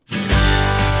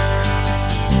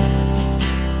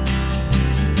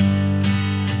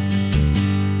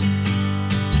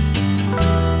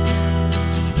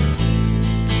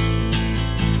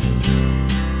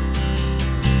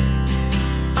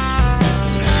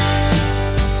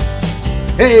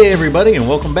Hey everybody, and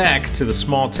welcome back to the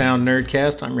Small Town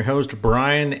Nerdcast. I'm your host,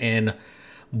 Brian, and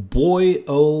boy,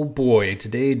 oh boy,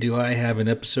 today do I have an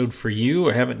episode for you.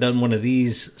 I haven't done one of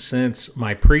these since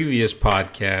my previous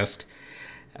podcast.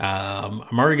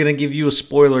 I'm already going to give you a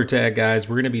spoiler tag, guys.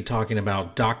 We're going to be talking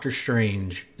about Doctor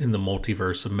Strange in the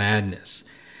Multiverse of Madness.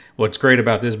 What's great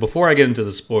about this, before I get into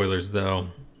the spoilers, though,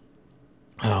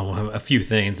 a few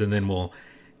things, and then we'll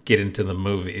get into the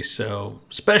movie. So,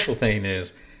 special thing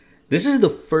is, this is the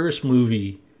first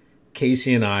movie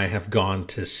Casey and I have gone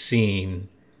to see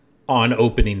on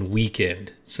opening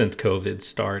weekend since COVID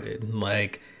started.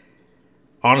 Like,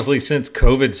 honestly, since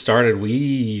COVID started,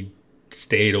 we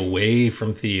stayed away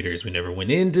from theaters. We never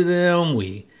went into them.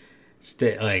 It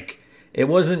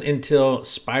wasn't until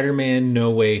Spider-Man No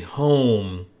Way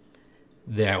Home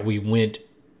that we went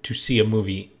to see a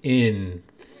movie in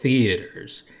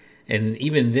theaters. And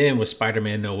even then, with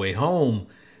Spider-Man No Way Home,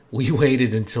 we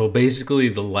waited until basically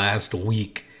the last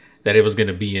week that it was going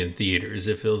to be in theaters.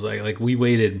 It feels like we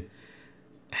waited,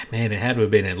 man, it had to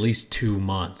have been at least 2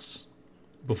 months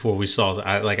before we saw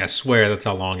I swear that's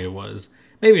how long it was.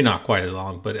 Maybe not quite as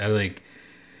long, but I think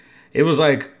it was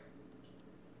like,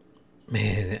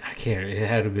 man, it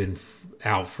had to have been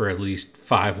out for at least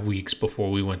 5 weeks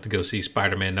before we went to go see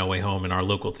Spider-Man No Way Home in our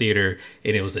local theater.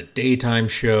 And it was a daytime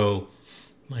show,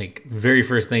 like very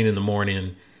first thing in the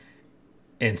morning.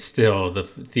 And still, the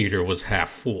theater was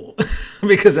half full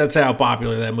because that's how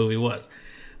popular that movie was.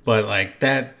 But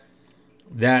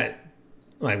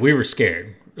we were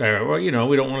scared. We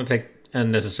don't want to take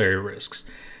unnecessary risks.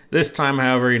 This time,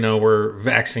 however, we're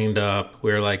vaccinated up.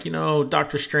 We're like,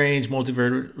 Doctor Strange,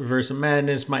 Multiverse of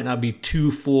Madness might not be too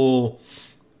full.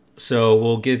 So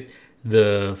we'll get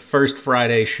the first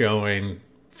Friday showing,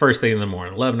 first thing in the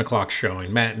morning, 11 o'clock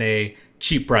showing, matinee,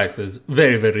 cheap prices,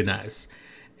 very, very nice.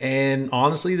 And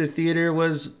honestly, the theater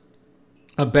was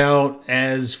about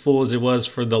as full as it was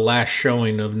for the last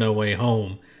showing of No Way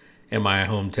Home in my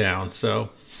hometown.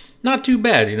 So not too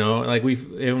bad,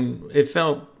 it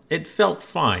felt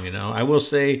fine, I will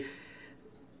say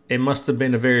it must have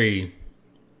been a very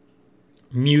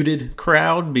muted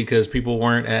crowd because people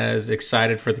weren't as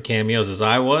excited for the cameos as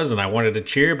I was, and I wanted to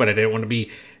cheer, but I didn't want to be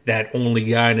that only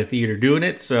guy in the theater doing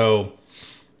it, so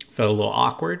it felt a little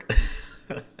awkward.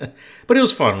 But it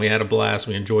was fun. We had a blast.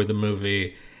 We enjoyed the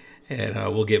movie, and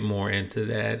we'll get more into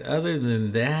that. Other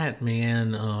than that,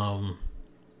 man,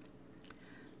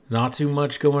 not too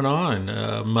much going on.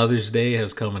 Mother's Day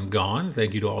has come and gone.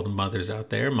 Thank you to all the mothers out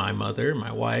there, my mother,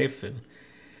 my wife, and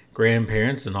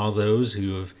grandparents, and all those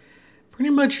who have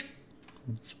pretty much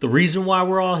the reason why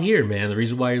we're all here, man. The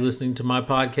reason why you're listening to my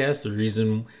podcast, the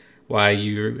reason why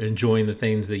you're enjoying the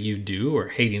things that you do or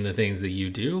hating the things that you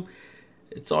do.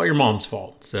 It's all your mom's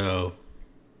fault, so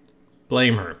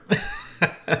blame her.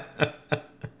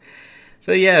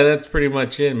 So yeah, that's pretty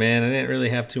much it, man. I didn't really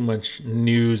have too much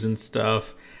news and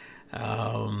stuff.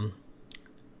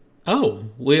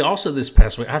 We also this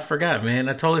past week, I forgot, man.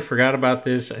 I totally forgot about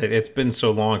this. It's been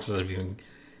so long since I've even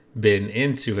been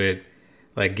into it,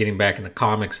 like getting back into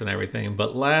comics and everything.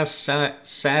 But last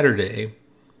Saturday,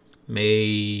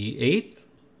 May 8th?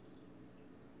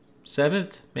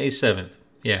 7th? May 7th.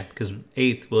 Yeah, because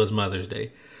 8th was Mother's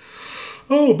Day.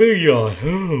 Oh, big yawn.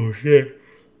 Oh, shit.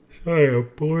 Sorry,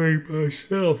 I'm boring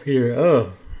myself here.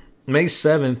 Oh, May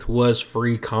 7th was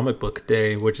Free Comic Book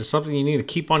Day, which is something you need to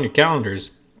keep on your calendars.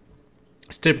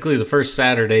 It's typically the first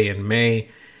Saturday in May,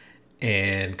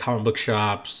 and comic book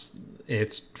shops,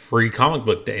 it's Free Comic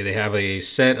Book Day. They have a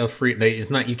set of free...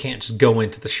 You can't just go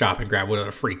into the shop and grab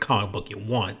whatever free comic book you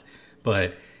want,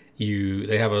 but...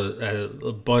 They have a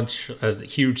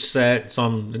huge set.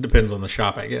 It depends on the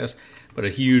shop, I guess, but a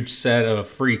huge set of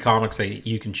free comics that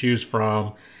you can choose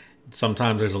from.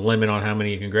 Sometimes there's a limit on how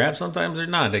many you can grab. Sometimes there's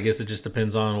not. I guess it just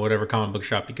depends on whatever comic book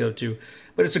shop you go to.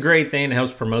 But it's a great thing. It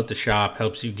helps promote the shop,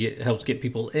 helps get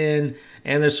people in,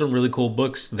 and there's some really cool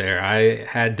books there. I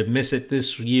had to miss it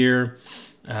this year.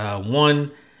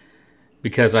 One,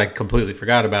 because I completely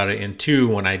forgot about it, and two,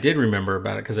 when I did remember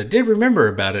about it, because I did remember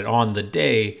about it on the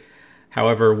day.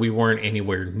 However, we weren't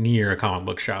anywhere near a comic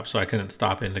book shop, so I couldn't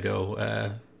stop in to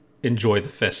go enjoy the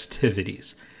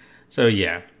festivities. So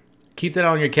yeah, keep that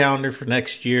on your calendar for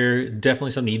next year.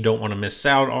 Definitely something you don't want to miss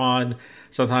out on.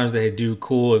 Sometimes they do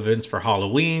cool events for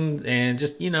Halloween, and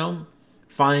just,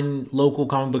 find local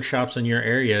comic book shops in your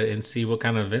area and see what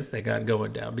kind of events they got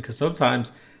going down. Because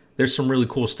sometimes there's some really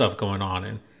cool stuff going on,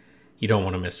 and you don't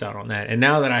want to miss out on that. And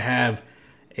now that I have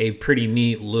a pretty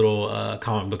neat little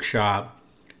comic book shop,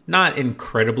 not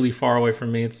incredibly far away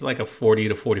from me. It's like a 40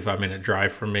 to 45 minute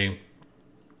drive from me,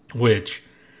 which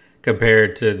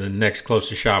compared to the next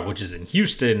closest shop, which is in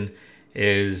Houston,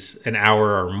 is an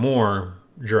hour or more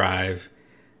drive.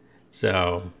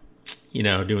 So,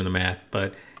 doing the math.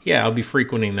 But yeah, I'll be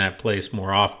frequenting that place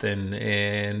more often.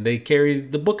 And they carry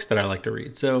the books that I like to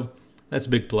read. So that's a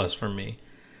big plus for me.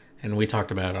 And we talked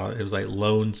about it was like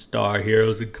Lone Star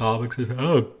Heroes in comics.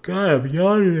 Oh, God, I'm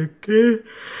yawning again.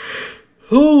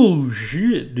 Oh,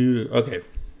 shit, dude. Okay.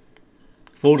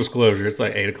 Full disclosure, it's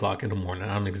like 8 o'clock in the morning.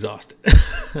 I'm exhausted.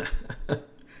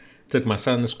 Took my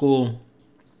son to school.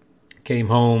 Came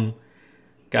home.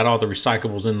 Got all the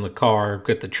recyclables in the car.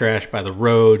 Got the trash by the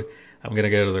road. I'm going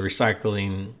to go to the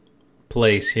recycling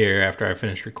place here after I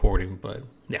finish recording. But,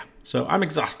 yeah. So, I'm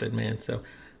exhausted, man. So,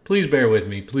 please bear with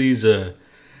me. Please,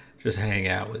 just hang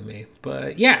out with me.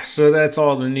 But yeah, so that's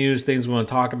all the news, things we want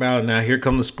to talk about. Now here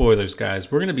come the spoilers,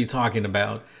 guys. We're going to be talking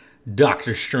about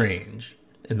Doctor Strange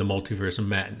in the Multiverse of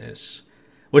Madness,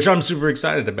 which I'm super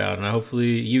excited about. And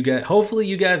hopefully you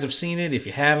guys have seen it. If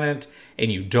you haven't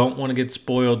and you don't want to get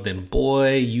spoiled, then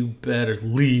boy, you better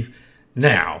leave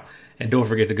now. And don't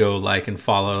forget to go like and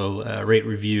follow, rate,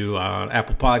 review on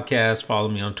Apple Podcasts. Follow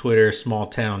me on Twitter, Small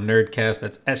Town Nerdcast.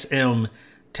 That's SM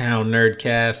Town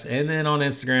Nerdcast, and then on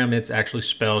Instagram it's actually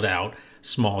spelled out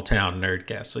Small Town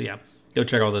Nerdcast. So yeah, go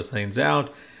check all those things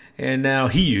out. And now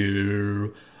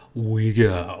here we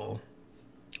go.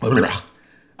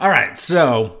 All right,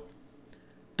 so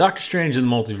Doctor Strange in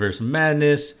the Multiverse of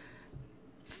Madness.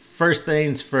 First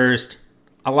things first,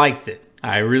 I liked it.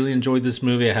 I really enjoyed this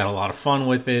movie. I had a lot of fun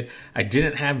with it. I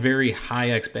didn't have very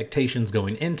high expectations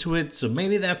going into it, so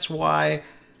maybe that's why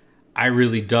I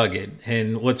really dug it.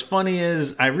 And what's funny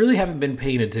is I really haven't been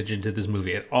paying attention to this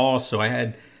movie at all, so I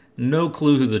had no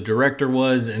clue who the director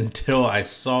was until I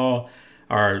saw,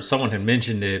 or someone had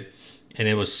mentioned it, and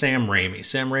it was Sam Raimi.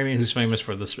 Sam Raimi, who's famous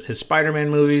for his Spider-Man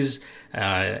movies,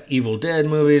 Evil Dead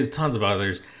movies, tons of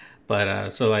others. But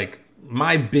so like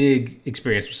my big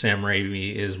experience with Sam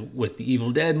Raimi is with the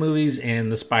Evil Dead movies and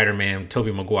the Spider-Man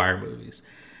Tobey Maguire movies.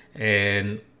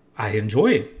 And I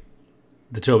enjoy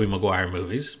the Tobey Maguire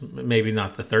movies, maybe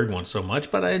not the third one so much,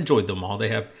 but I enjoyed them all. They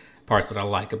have parts that I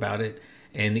like about it.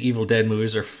 And the Evil Dead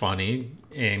movies are funny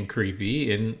and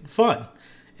creepy and fun.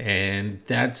 And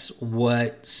that's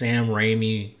what Sam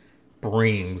Raimi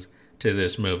brings to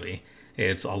this movie.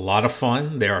 It's a lot of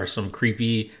fun. There are some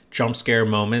creepy jump scare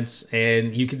moments,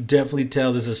 and you can definitely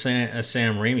tell this is a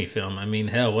Sam Raimi film. I mean,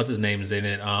 hell, what's his name is in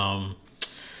it?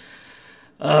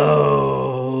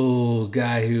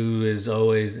 Guy who is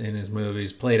always in his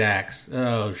movies, played Axe.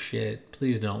 Oh shit!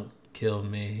 Please don't kill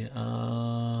me.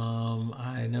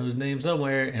 I know his name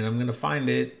somewhere, and I'm gonna find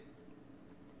it.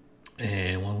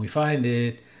 And when we find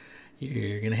it,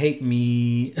 you're gonna hate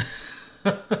me.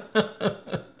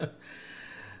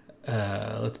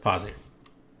 Let's pause it.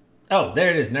 Oh,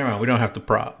 there it is. Never mind. We don't have to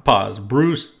pause.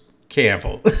 Bruce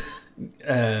Campbell.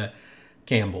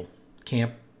 Campbell.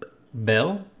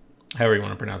 Campbell? However you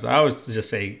want to pronounce it. I always just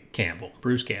say Campbell.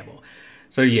 Bruce Campbell.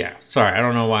 So yeah. Sorry. I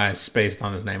don't know why I spaced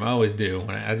on his name. I always do.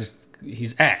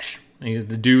 He's Ash. He's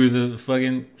the dude with the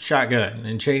fucking shotgun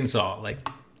and chainsaw. Like,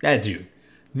 that dude.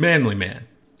 Manly man.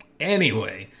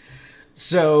 Anyway.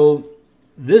 So,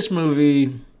 this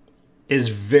movie is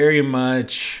very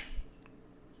much...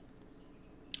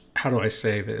 How do I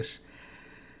say this?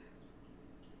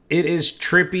 It is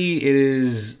trippy. It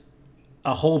is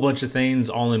a whole bunch of things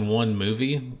all in one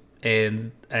movie.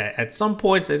 And at some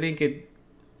points, I think it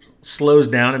slows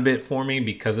down a bit for me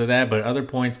because of that. But at other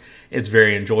points, it's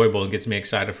very enjoyable and gets me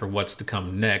excited for what's to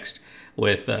come next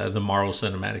with the Marvel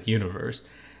Cinematic Universe.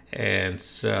 And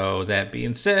so that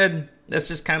being said, let's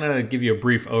just kind of give you a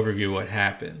brief overview of what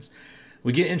happens.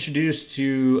 We get introduced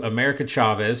to America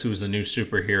Chavez, who's a new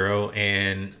superhero,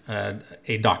 and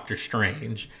a Doctor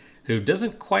Strange, who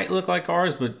doesn't quite look like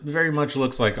ours, but very much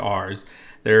looks like ours.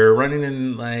 They're running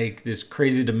in like this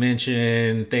crazy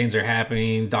dimension. Things are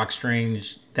happening. Doc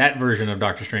Strange, that version of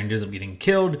Doctor Strange, ends up getting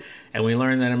killed. And we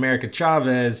learn that America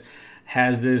Chavez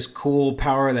has this cool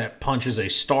power that punches a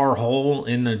star hole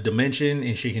in the dimension,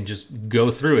 and she can just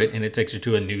go through it, and it takes her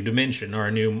to a new dimension or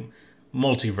a new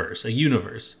multiverse, a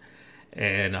universe.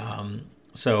 And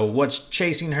so what's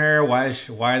chasing her? Why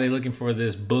are they looking for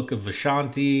this book of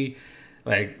Vishanti?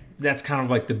 Like, that's kind of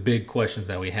like the big questions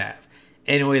that we have.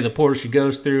 Anyway, the portal she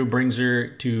goes through brings her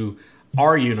to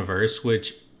our universe,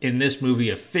 which in this movie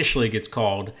officially gets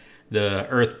called the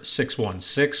Earth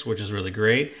 616, which is really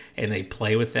great. And they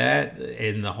play with that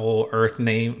in the whole Earth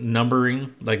name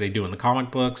numbering like they do in the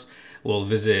comic books. We'll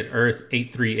visit Earth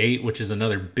 838, which is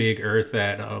another big Earth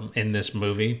that in this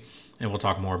movie. And we'll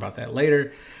talk more about that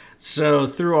later. So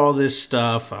through all this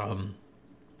stuff,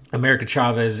 America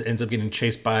Chavez ends up getting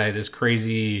chased by this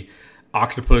crazy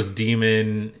octopus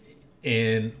demon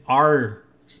in Earth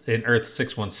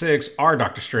 616, our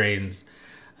Doctor Strange's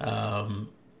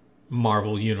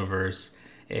Marvel universe,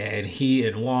 and he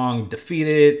and Wong defeat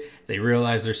it. They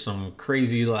realize there's some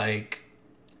crazy like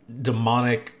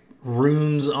demonic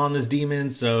runes on this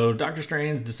demon, so Doctor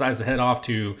Strange decides to head off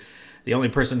to the only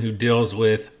person who deals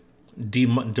with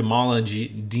demonology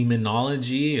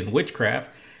and witchcraft,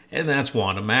 and that's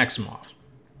Wanda Maximoff.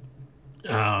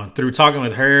 Through talking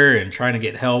with her and trying to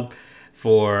get help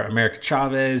for America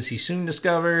Chavez, he soon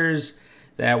discovers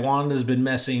that Wanda's been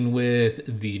messing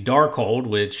with the Darkhold,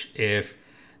 which, if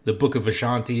the Book of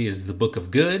Ashanti is the book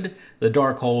of good, the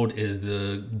Darkhold is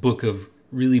the book of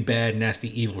really bad,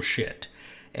 nasty, evil shit.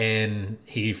 And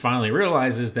he finally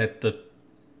realizes that the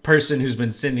person who's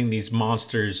been sending these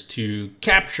monsters to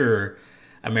capture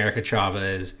America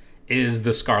Chavez is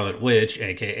the Scarlet Witch,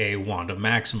 aka Wanda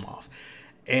Maximoff.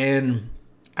 And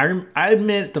I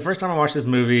admit, the first time I watched this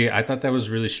movie, I thought that was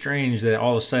really strange that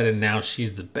all of a sudden now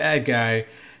she's the bad guy,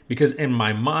 because in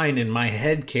my mind, in my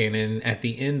headcanon, at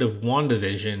the end of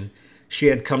WandaVision, she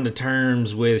had come to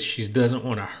terms with she doesn't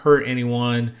want to hurt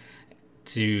anyone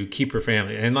to keep her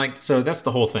family. And like, so that's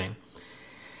the whole thing.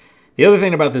 The other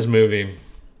thing about this movie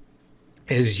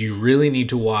is you really need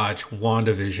to watch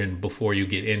WandaVision before you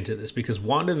get into this, because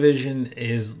WandaVision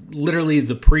is literally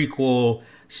the prequel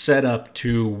setup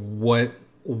to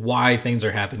why things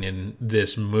are happening in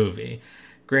this movie.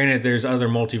 Granted, there's other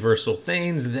multiversal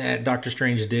things that Doctor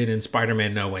Strange did in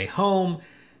Spider-Man No Way Home.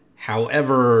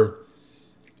 However,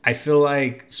 I feel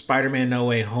like Spider-Man No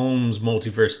Way Home's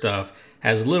multiverse stuff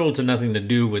has little to nothing to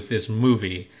do with this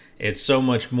movie. It's so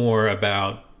much more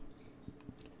about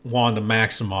Wanda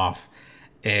Maximoff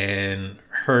and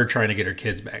her trying to get her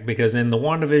kids back. Because in the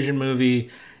WandaVision movie,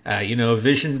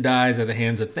 Vision dies at the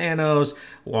hands of Thanos.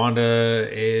 Wanda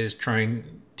is trying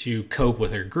to cope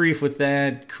with her grief with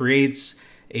that, creates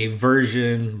a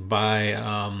version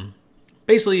by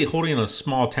basically holding a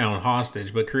small town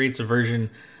hostage, but creates a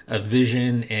version of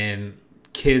Vision and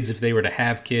kids if they were to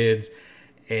have kids,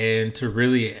 and to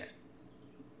really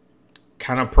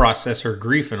kind of process her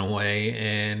grief in a way.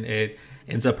 And it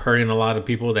ends up hurting a lot of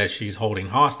people that she's holding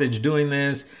hostage doing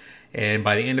this. And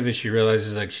by the end of it, she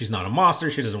realizes like she's not a monster.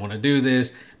 She doesn't want to do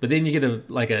this. But then you get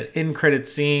an end credit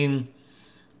scene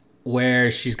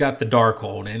where she's got the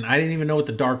Darkhold. And I didn't even know what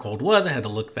the Darkhold was. I had to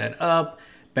look that up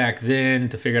back then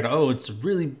to figure out, it's a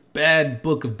really bad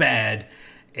book of bad.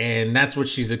 And that's what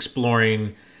she's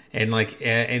exploring. And like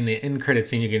in the end credit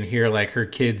scene, you can hear like her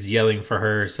kids yelling for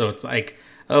her. So it's like,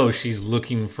 she's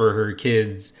looking for her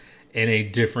kids in a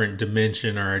different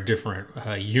dimension or a different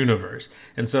universe.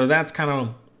 And so that's kind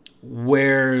of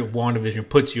where WandaVision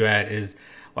puts you at, is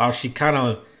while she kind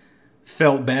of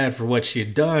felt bad for what she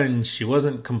had done, she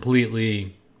wasn't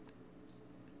completely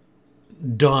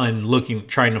done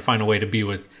trying to find a way to be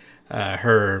with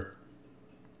her,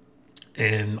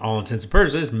 in all intents and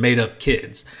purposes, made up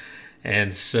kids.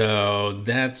 And so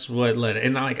that's what led it.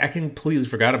 And I completely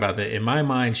forgot about that. In my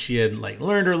mind, she had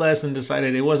learned her lesson,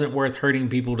 decided it wasn't worth hurting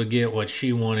people to get what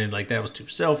she wanted. That was too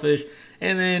selfish.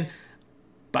 And then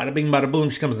bada bing, bada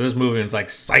boom, she comes to this movie and it's like,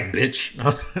 psych, bitch.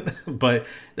 But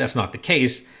that's not the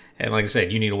case. And like I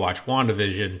said, you need to watch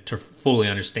WandaVision to fully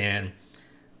understand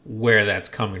where that's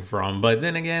coming from. But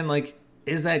then again,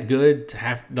 is that good to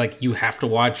have, you have to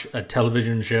watch a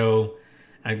television show?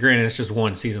 Granted, it's just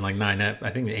one season, 8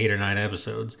 or 9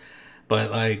 episodes.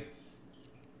 But I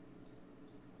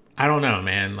don't know,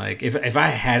 man. If I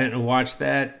hadn't watched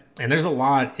that, and there's a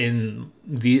lot in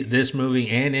this movie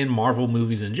and in Marvel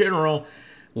movies in general,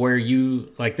 where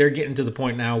they're getting to the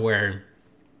point now where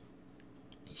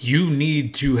you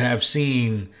need to have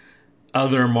seen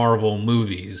other Marvel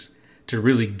movies to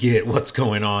really get what's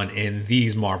going on in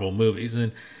these Marvel movies.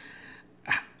 And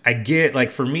I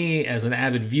get, for me as an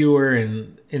avid viewer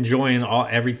and enjoying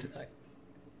everything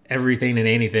and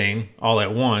anything all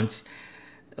at once,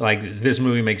 this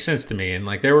movie makes sense to me. And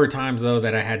there were times though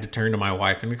that I had to turn to my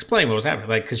wife and explain what was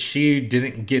happening, because she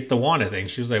didn't get the Wanda thing.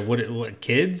 She was like, what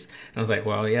kids? And I was like,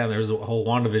 well, yeah, there's a whole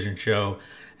WandaVision show.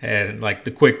 And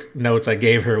the quick notes I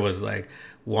gave her was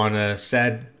Wanda,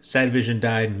 sad Vision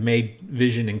died, made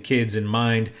Vision and kids in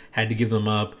mind, had to give them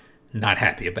up, not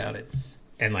happy about it.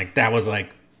 And that was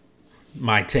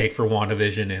my take for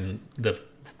WandaVision in the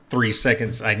 3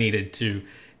 seconds I needed to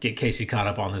get Casey caught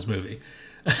up on this movie.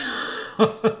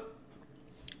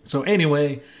 So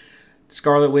anyway,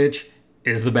 Scarlet Witch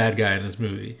is the bad guy in this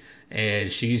movie.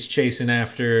 And she's chasing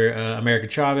after America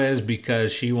Chavez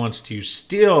because she wants to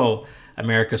steal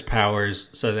America's powers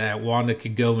so that Wanda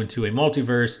could go into a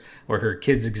multiverse where her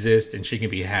kids exist and she can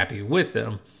be happy with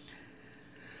them.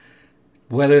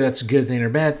 Whether that's a good thing or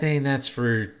bad thing, that's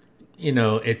for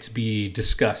it to be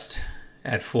discussed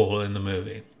at full in the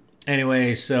movie.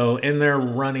 Anyway, so in their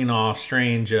running off,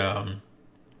 Strange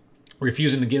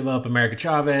refusing to give up America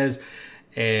Chavez,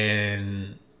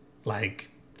 and like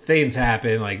things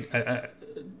happen. Like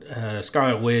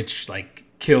Scarlet Witch like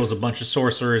kills a bunch of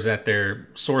sorcerers at their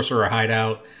sorcerer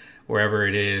hideout, wherever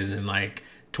it is, and like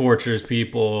tortures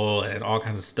people and all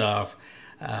kinds of stuff.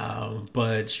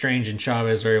 But Strange and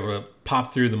Chavez are able to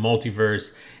pop through the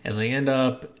multiverse, and they end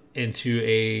up into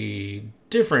a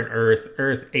different Earth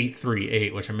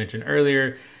 838, which I mentioned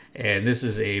earlier. And this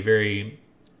is a very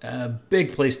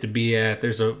big place to be at.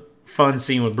 There's a fun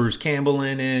scene with Bruce Campbell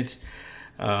in it.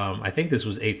 I think this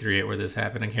was 838 where this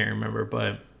happened. I can't remember,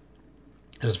 but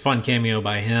it was a fun cameo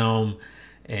by him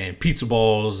and pizza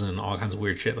balls and all kinds of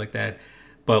weird shit like that.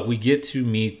 But we get to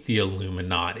meet the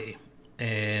Illuminati.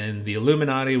 And the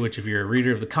Illuminati, which if you're a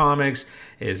reader of the comics,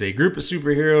 is a group of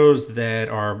superheroes that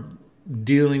are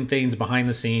dealing things behind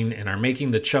the scene and are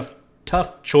making the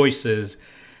tough choices,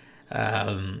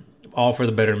 all for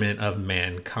the betterment of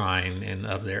mankind and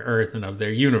of their Earth and of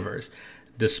their universe,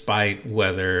 despite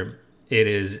whether it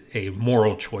is a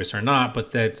moral choice or not.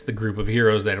 But that's the group of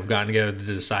heroes that have gotten together to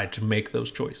decide to make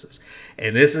those choices.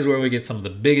 And this is where we get some of the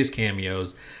biggest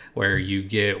cameos, where you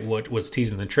get what's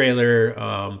teased in the trailer,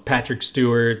 Patrick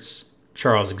Stewart's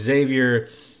Charles Xavier.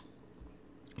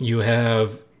 You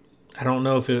have, I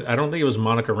don't think it was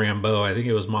Monica Rambeau. I think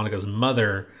it was Monica's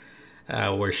mother,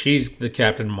 where she's the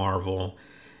Captain Marvel.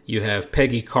 You have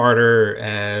Peggy Carter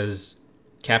as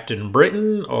Captain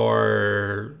Britain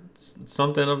or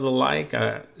something of the like.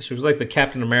 She was like the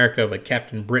Captain America, but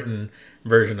Captain Britain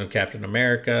version of Captain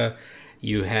America.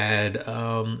 You had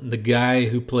the guy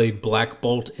who played Black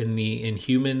Bolt in the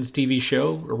Inhumans TV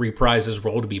show reprise his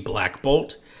role to be Black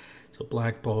Bolt. So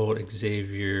Black Bolt,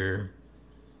 Xavier,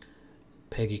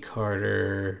 Peggy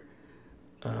Carter,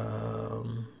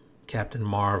 Captain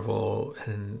Marvel,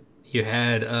 and you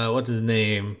had what's his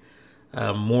name,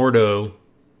 Mordo,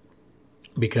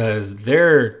 because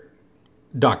their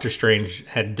Doctor Strange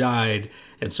had died,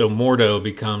 and so Mordo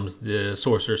becomes the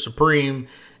Sorcerer Supreme.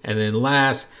 And then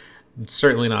last,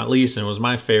 certainly not least, and was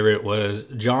my favorite, was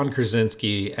John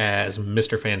Krasinski as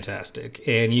Mr. Fantastic.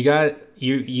 And you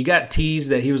got teased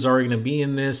that he was already going to be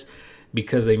in this,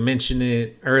 because they mentioned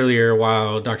it earlier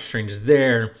while Doctor Strange is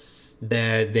there,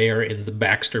 that they are in the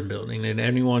Baxter Building. And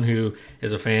anyone who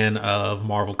is a fan of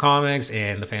Marvel Comics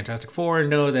and the Fantastic Four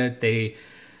know that they,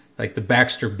 like, the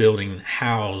Baxter Building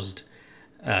housed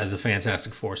the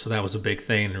Fantastic Four. So that was a big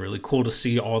thing, and really cool to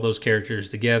see all those characters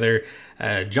together.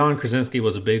 John Krasinski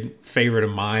was a big favorite of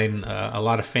mine. A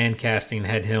lot of fan casting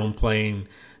had him playing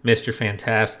Mr.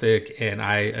 Fantastic, and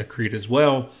I agreed as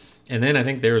well. And then I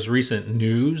think there was recent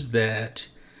news that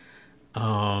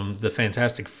the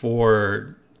Fantastic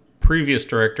Four previous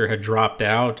director had dropped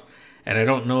out, and I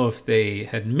don't know if they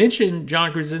had mentioned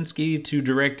John Krasinski to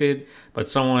direct it, but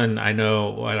someone I know,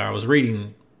 what I was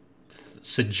reading,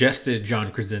 suggested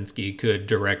John Krasinski could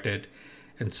direct it.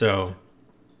 And so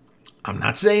I'm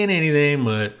not saying anything,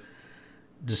 but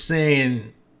just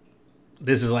saying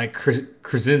this is like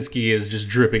Krasinski is just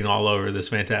dripping all over this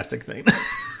fantastic thing.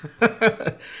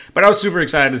 But I was super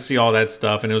excited to see all that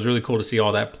stuff, and it was really cool to see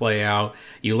all that play out.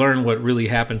 You learn what really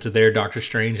happened to their Doctor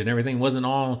Strange, and everything wasn't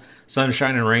all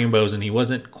sunshine and rainbows, and he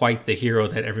wasn't quite the hero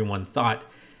that everyone thought.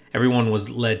 Everyone was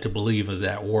led to believe of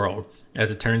that world.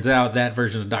 As it turns out, that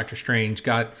version of Doctor Strange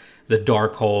got the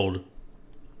Darkhold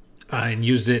and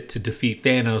used it to defeat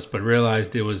Thanos, but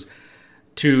realized it was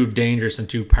too dangerous and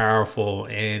too powerful,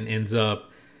 and ends up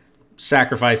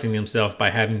sacrificing himself by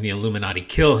having the Illuminati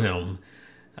kill him.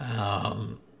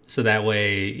 So that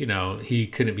way, he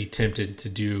couldn't be tempted to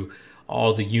do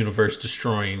all the universe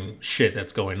destroying shit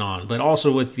that's going on. But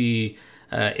also with the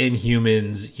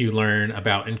Inhumans, you learn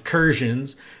about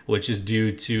incursions, which is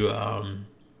due to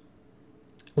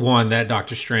one, that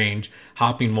Doctor Strange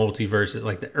hopping multiverses,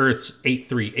 like the Earth's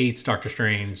 838's Doctor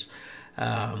Strange.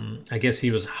 I guess he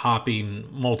was hopping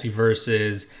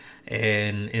multiverses,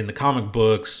 and in the comic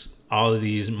books, all of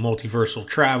these multiversal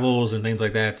travels and things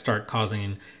like that start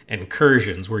causing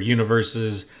incursions where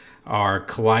universes are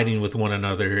colliding with one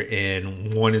another,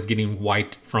 and one is getting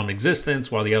wiped from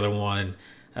existence while the other one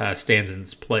stands in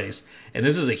its place. And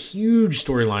this is a huge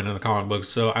storyline in the comic books,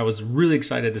 so I was really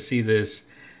excited to see this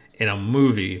in a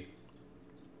movie.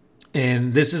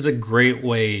 And this is a great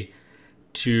way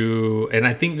to, and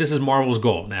I think this is Marvel's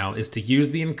goal now, is to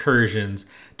use the incursions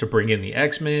to bring in the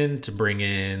X-Men, to bring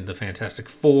in the Fantastic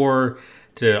Four,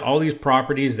 to all these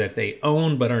properties that they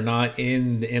own but are not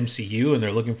in the MCU, and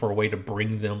they're looking for a way to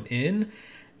bring them in.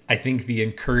 I think the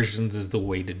incursions is the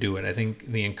way to do it. I think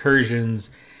the incursions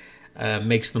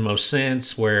makes the most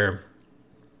sense, where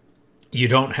you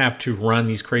don't have to run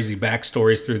these crazy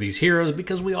backstories through these heroes,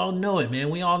 because we all know it, man.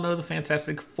 We all know the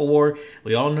Fantastic Four.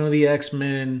 We all know the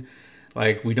X-Men.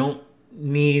 Like, we don't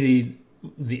need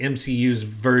the MCU's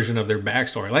version of their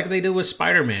backstory like they did with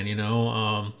Spider-Man,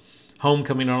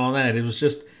 Homecoming and all that. It was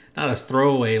just not a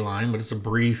throwaway line, but it's a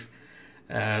brief,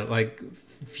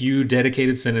 few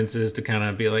dedicated sentences to kind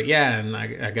of be like, yeah, and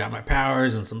I got my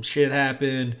powers and some shit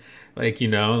happened. Like, you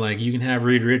can have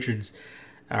Reed Richards,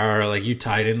 or like you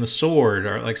tied in the sword,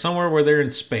 or like somewhere where they're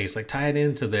in space, like tie it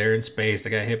into there in space. They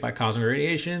got hit by cosmic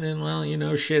radiation,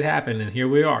 and shit happened, and here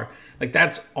we are. Like,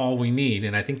 that's all we need.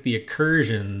 And I think the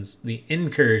incursions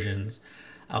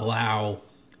allow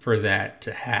for that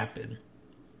to happen.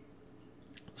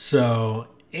 So,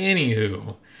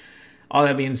 anywho, all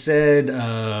that being said,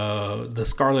 the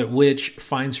Scarlet Witch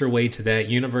finds her way to that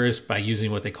universe by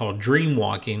using what they call dream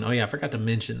walking. Oh yeah, I forgot to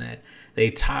mention that. They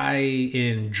tie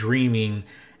in dreaming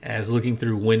as looking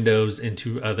through windows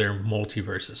into other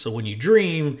multiverses. So when you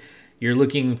dream, you're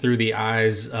looking through the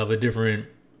eyes of a different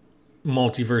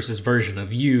multiverses version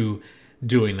of you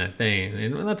doing that thing.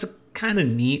 And that's a kind of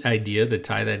neat idea to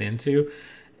tie that into.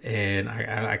 And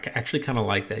I actually kind of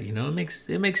like that.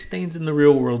 It makes things in the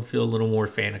real world feel a little more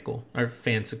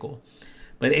fanciful.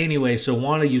 But anyway, so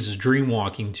Wanda uses dream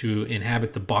walking to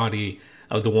inhabit the body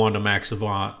of the Wanda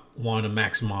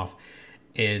Maximoff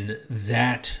in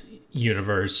that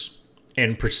universe,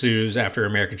 and pursues after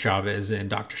America Chavez and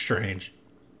Doctor Strange.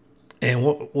 And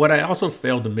what I also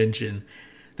failed to mention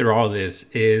through all this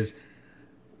is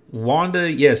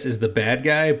Wanda, yes, is the bad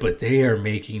guy, but they are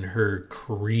making her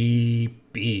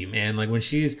creepy, man. Like, when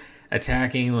she's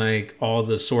attacking like all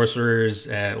the sorcerers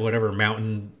at whatever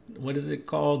mountain, what is it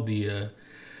called? The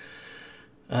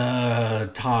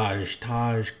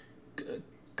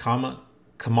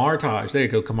Kamar Taj. There you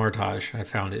go, Kamar Taj. I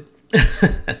found it.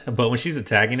 But when she's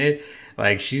attacking it,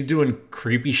 like, she's doing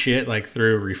creepy shit, like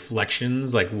through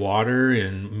reflections, like water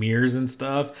and mirrors and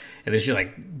stuff. And then she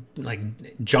like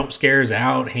jump scares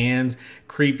out, hands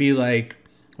creepy, like,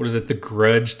 what is it, the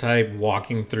Grudge type,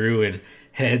 walking through and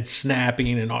head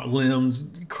snapping and limbs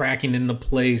cracking into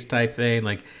place type thing.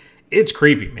 Like, it's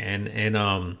creepy, man. And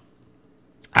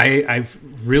I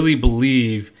really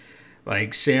believe,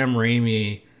 like, Sam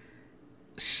Raimi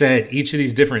set each of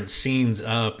these different scenes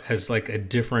up as like a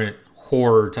different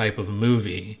horror type of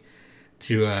movie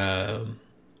to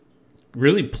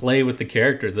really play with the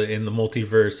character in the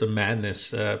multiverse of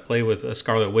madness, play with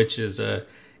Scarlet Witch's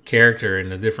character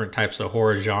and the different types of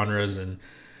horror genres and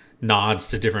nods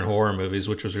to different horror movies,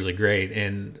 which was really great.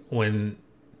 And when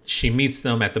she meets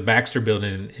them at the Baxter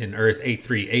Building in Earth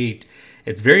 838,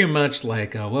 it's very much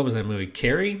like, what was that movie?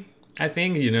 Carrie, I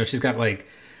think. She's got like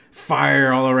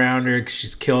fire all around her because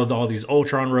she's killed all these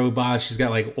Ultron robots. She's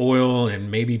got like oil and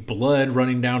maybe blood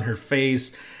running down her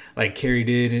face, like Carrie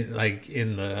did, like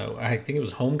in I think it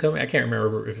was Homecoming. I can't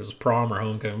remember if it was Prom or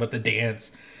Homecoming, but the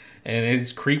dance. And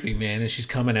it's creepy, man. And she's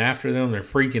coming after them. They're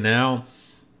freaking out.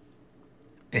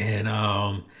 And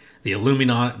the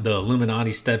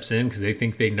Illuminati steps in because they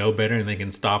think they know better and they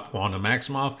can stop Wanda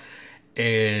Maximoff.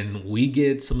 And we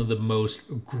get some of the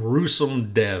most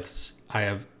gruesome deaths I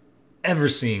have ever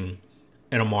seen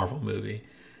in a Marvel movie.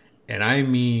 And I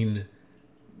mean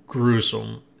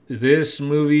gruesome. This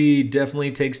movie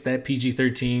definitely takes that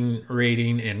PG-13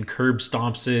 rating and curb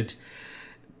stomps it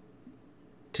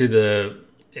to the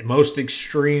most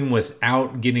extreme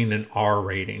without getting an R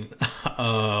rating.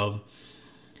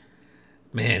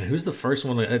 Man, who's the first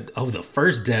one? The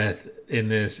first death in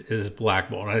this is Black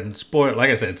Bolt. And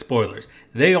like I said, spoilers.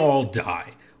 They all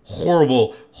die.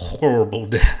 Horrible, horrible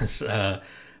deaths.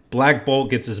 Black Bolt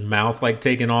gets his mouth like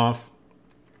taken off.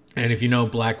 And if you know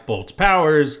Black Bolt's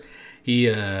powers,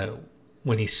 he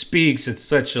when he speaks, it's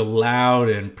such a loud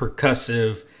and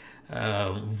percussive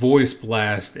voice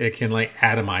blast. It can like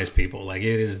atomize people. Like,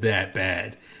 it is that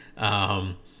bad.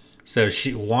 So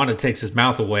Wanda takes his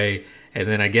mouth away, and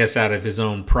then I guess out of his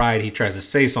own pride, he tries to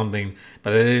say something,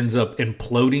 but it ends up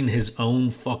imploding his own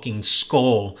fucking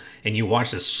skull. And you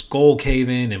watch the skull cave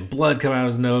in and blood come out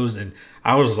of his nose. And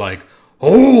I was like,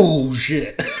 oh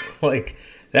shit. Like,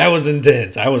 that was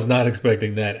intense. I was not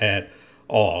expecting that at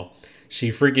all. She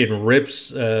freaking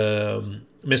rips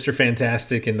Mr.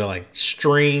 Fantastic into like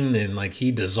string, and like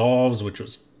he dissolves, which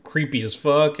was creepy as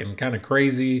fuck and kind of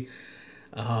crazy.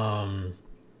 I'm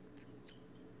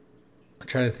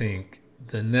trying to think.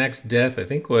 The next death, I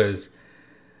think, was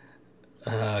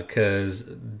because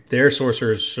their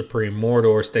Sorcerer Supreme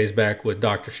Mordor stays back with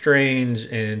Doctor Strange,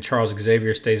 and Charles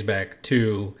Xavier stays back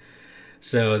too.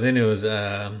 So then it was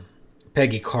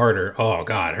Peggy Carter. Oh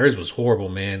God, hers was horrible,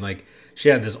 man. Like, she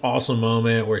had this awesome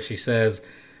moment where she says,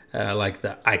 like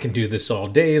the "I can do this all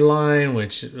day" line,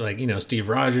 which, like, Steve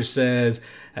Rogers says.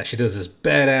 She does this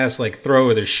badass like throw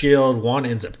with her shield. Wanda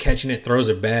ends up catching it, throws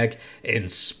it back,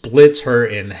 and splits her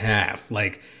in half.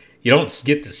 Like, you don't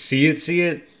get to see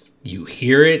it. You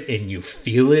hear it and you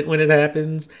feel it when it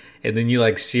happens, and then you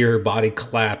like see her body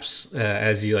collapse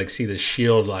as you like see the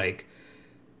shield like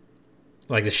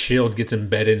the shield gets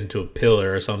embedded into a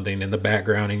pillar or something in the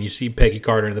background, and you see Peggy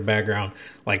Carter in the background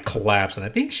like collapse, and I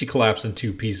think she collapsed in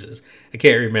two pieces. I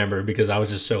can't remember because I was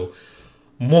just so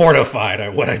mortified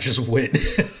at what I just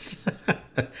witnessed.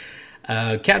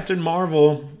 Captain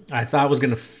Marvel, I thought was going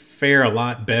to fare a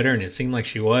lot better, and it seemed like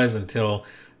she was until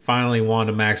finally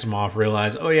Wanda Maximoff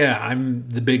realized, oh yeah, I'm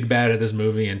the big bad of this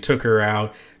movie, and took her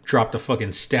out, dropped a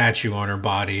fucking statue on her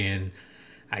body, and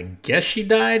I guess she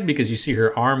died because you see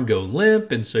her arm go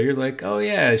limp, and so you're like, oh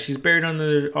yeah, she's buried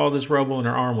under all this rubble and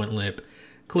her arm went limp.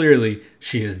 Clearly,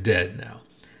 she is dead now.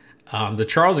 The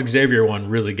Charles Xavier one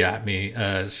really got me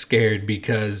scared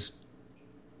because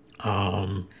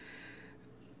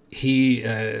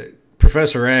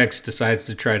Professor X decides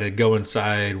to try to go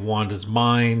inside Wanda's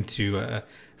mind to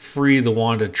free the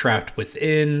Wanda trapped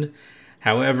within.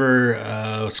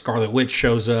 However, Scarlet Witch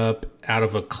shows up out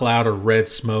of a cloud of red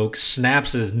smoke,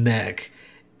 snaps his neck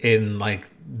in like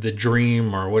the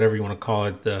dream or whatever you want to call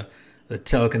it, the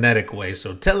telekinetic way.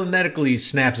 So telekinetically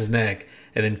snaps his neck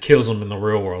and then kills him in the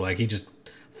real world. Like, he just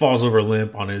falls over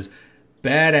limp on his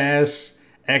badass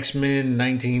X-Men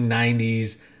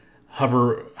 1990s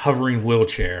hovering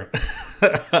wheelchair.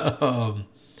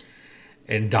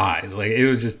 And dies. Like, it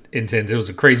was just intense. It was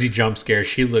a crazy jump scare.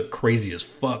 She looked crazy as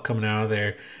fuck coming out of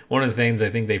there. One of the things I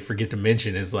think they forget to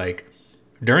mention is, like,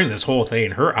 during this whole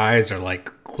thing, her eyes are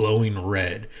like glowing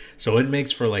red. So it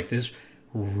makes for like this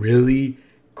really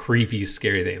creepy,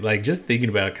 scary thing. Like, just thinking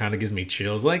about it kind of gives me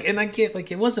chills. Like, and I get,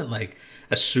 like, it wasn't like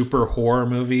a super horror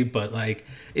movie, but like,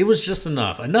 it was just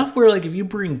enough where, like, if you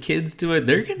bring kids to it,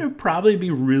 they're gonna probably be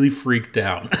really freaked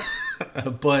out.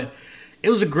 But it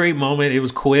was a great moment. It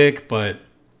was quick, but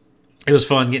it was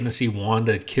fun getting to see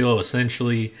Wanda kill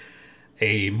essentially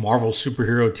a Marvel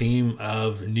superhero team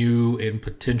of new and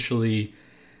potentially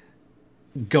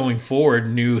going forward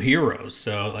new heroes.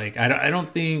 So, like, I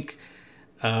don't think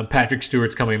Patrick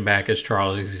Stewart's coming back as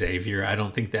Charles Xavier. I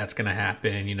don't think that's going to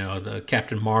happen. The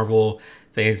Captain Marvel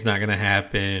thing's not going to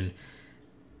happen.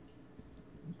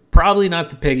 Probably not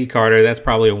the Peggy Carter. That's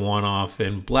probably a one-off.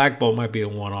 And Black Bolt might be a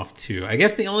one-off too. I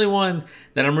guess the only one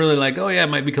that I'm really like, oh yeah,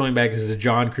 might be coming back is the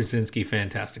John Krasinski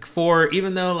Fantastic Four.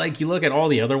 Even though, like, you look at all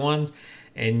the other ones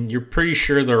and you're pretty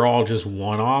sure they're all just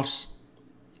one-offs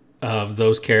of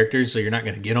those characters, so you're not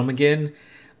going to get them again.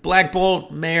 Black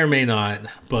Bolt may or may not,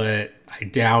 but I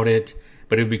doubt it.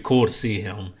 But it would be cool to see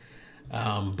him.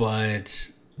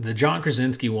 But the John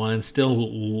Krasinski one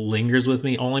still lingers with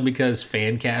me, only because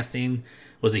fan casting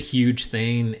was a huge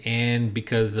thing, and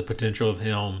because the potential of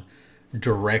him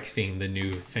directing the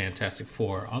new Fantastic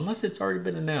Four, unless it's already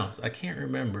been announced. I can't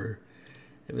remember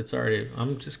if it's already.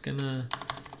 I'm just gonna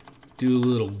do a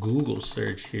little Google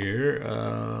search here.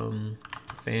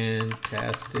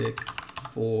 Fantastic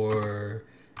Four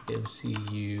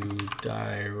MCU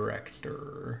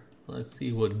director. Let's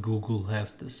see what Google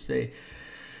has to say.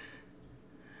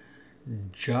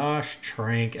 Josh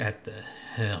Trank at the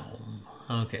helm.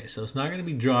 Okay, so it's not going to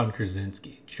be John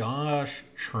Krasinski. Josh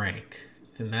Trank.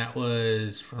 And that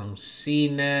was from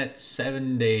CNET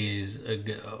 7 days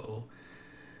ago.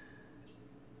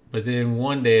 But then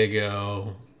 1 day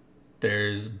ago,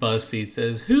 there's BuzzFeed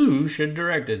says, who should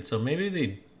direct it? So maybe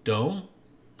they don't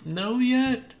know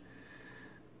yet.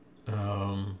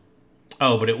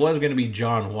 But it was going to be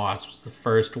John Watts, was the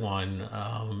first one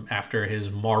after his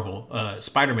Marvel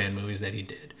Spider-Man movies that he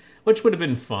did, which would have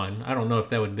been fun. I don't know if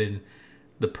that would have been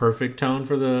the perfect tone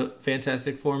for the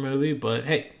Fantastic Four movie, but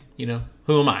hey,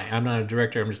 who am I? I'm not a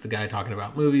director. I'm just a guy talking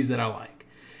about movies that I like.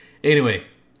 Anyway,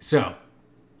 so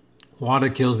Wanda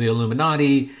kills the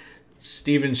Illuminati.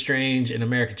 Stephen Strange and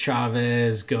America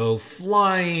Chavez go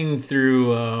flying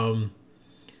through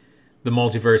the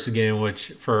multiverse again,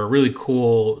 which, for a really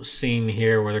cool scene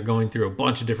here where they're going through a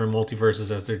bunch of different multiverses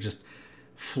as they're just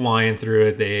flying through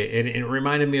it. It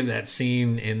reminded me of that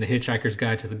scene in The Hitchhiker's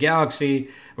Guide to the Galaxy,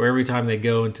 where every time they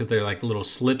go into their like little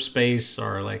slip space,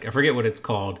 or like, I forget what it's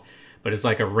called, but it's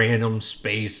like a random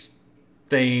space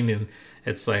thing, and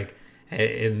it's like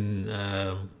in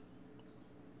The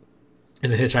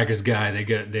Hitchhiker's Guide,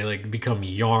 they like become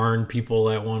yarn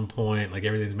people at one point. Like,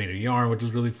 everything's made of yarn, which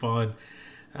was really fun.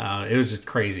 It was just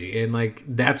crazy. And like,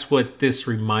 that's what this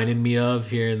reminded me of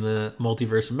here in the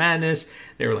Multiverse of Madness.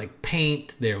 There were like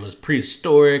paint, there was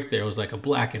prehistoric, there was like a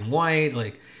black and white,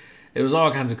 like it was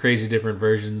all kinds of crazy different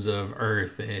versions of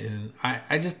Earth. And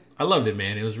I loved it,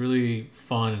 man. It was really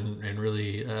fun and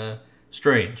really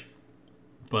strange,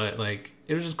 but like,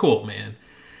 it was just cool, man.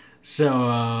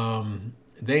 So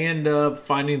they end up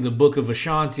finding the Book of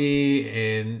Ashanti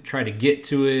and try to get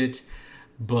to it,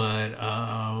 but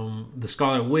the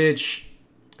Scarlet Witch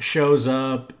shows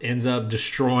up, ends up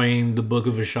destroying the Book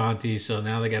of Ashanti. So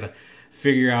now they got to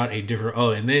figure out a different.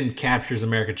 Oh, and then captures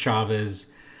America Chavez.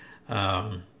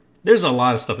 There's a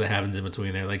lot of stuff that happens in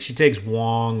between there. Like, she takes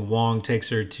Wong. Wong takes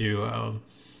her to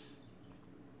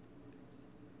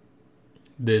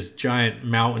this giant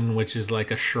mountain, which is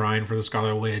like a shrine for the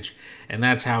Scarlet Witch, and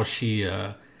that's how she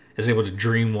is able to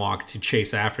dream walk to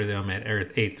chase after them at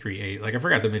Earth 838. Like, I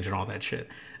forgot to mention all that shit,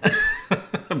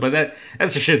 but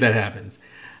that's the shit that happens.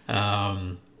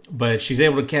 But she's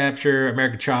able to capture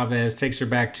America Chavez, takes her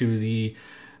back to the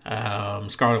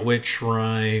Scarlet Witch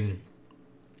shrine,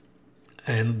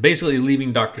 and basically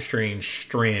leaving Doctor Strange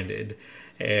stranded,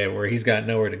 where he's got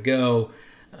nowhere to go.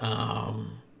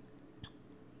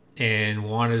 And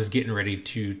Wanda's getting ready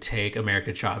to take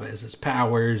America Chavez's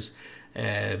powers.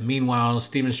 Meanwhile,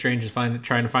 Stephen Strange is trying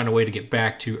to find a way to get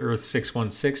back to Earth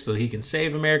 616 so he can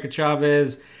save America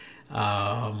Chavez.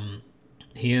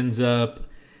 He ends up...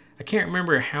 I can't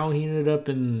remember how he ended up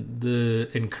in the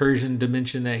incursion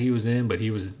dimension that he was in, but he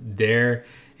was there,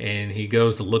 and he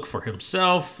goes to look for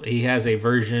himself. He has a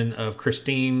version of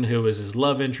Christine, who was his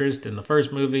love interest in the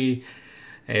first movie,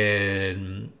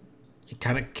 and he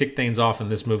kind of kicked things off in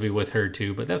this movie with her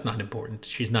too, but that's not important.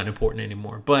 She's not important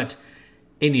anymore. But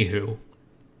anywho,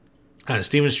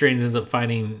 Stephen Strange ends up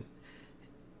finding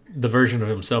the version of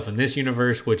himself in this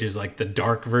universe, which is like the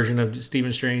dark version of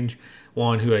Stephen Strange,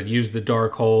 one who had used the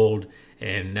Darkhold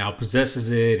and now possesses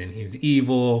it, and he's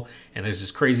evil, and there's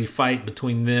this crazy fight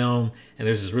between them, and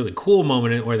there's this really cool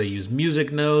moment where they use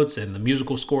music notes, and the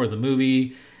musical score of the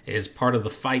movie is part of the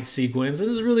fight sequence,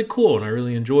 and it's really cool, and I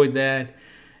really enjoyed that.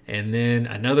 And then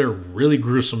another really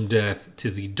gruesome death to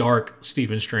the dark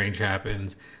Stephen Strange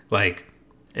happens, like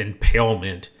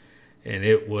impalement, and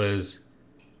it was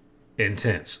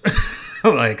intense.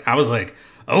 Like, I was like,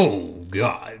 oh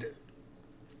god.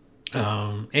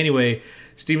 Anyway,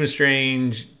 Stephen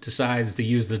Strange decides to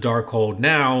use the Darkhold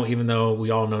now, even though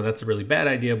we all know that's a really bad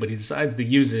idea, but he decides to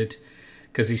use it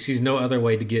because he sees no other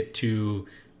way to get to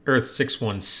Earth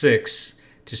 616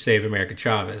 to save America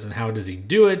Chavez. And how does he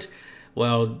do it?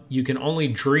 Well, you can only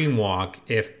dream walk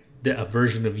if a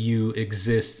version of you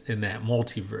exists in that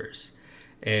multiverse.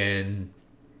 And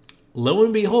lo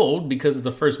and behold, because of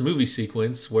the first movie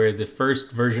sequence where the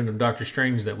first version of Doctor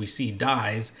Strange that we see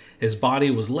dies, his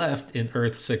body was left in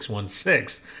Earth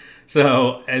 616.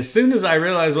 So as soon as I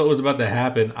realized what was about to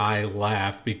happen, I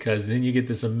laughed, because then you get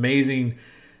this amazing,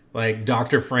 like,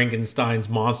 Dr. Frankenstein's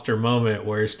monster moment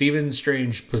where Stephen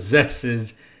Strange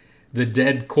possesses the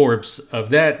dead corpse of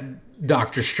that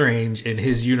Doctor Strange in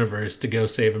his universe to go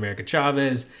save America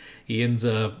Chavez. He ends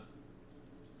up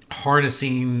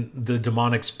harnessing the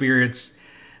demonic spirits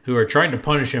who are trying to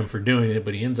punish him for doing it,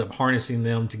 but he ends up harnessing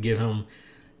them to give him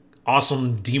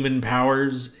awesome demon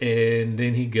powers, and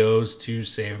then he goes to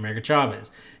save America Chavez.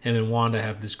 Him and Wanda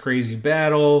have this crazy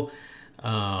battle.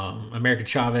 America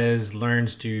Chavez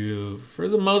learns to, for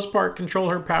the most part, control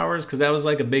her powers, because that was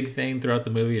like a big thing throughout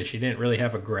the movie, is she didn't really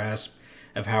have a grasp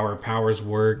of how her powers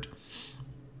worked.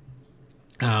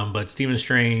 But Stephen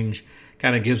Strange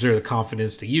kind of gives her the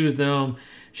confidence to use them.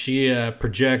 She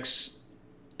projects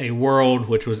a world,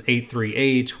 which was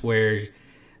 838, where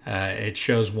it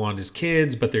shows Wanda's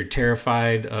kids, but they're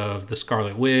terrified of the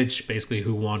Scarlet Witch, basically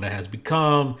who Wanda has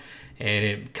become, and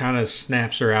it kind of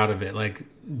snaps her out of it. Like,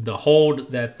 the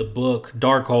hold that the book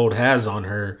Darkhold has on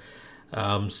her,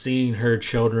 seeing her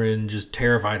children just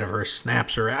terrified of her,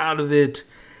 snaps her out of it.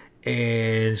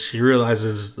 And she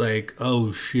realizes, like,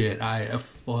 oh shit, I have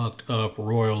fucked up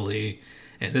royally,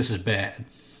 and this is bad.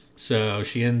 So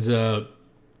she ends up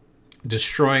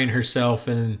destroying herself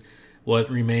in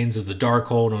what remains of the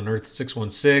Darkhold on Earth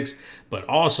 616. But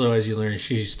also, as you learn,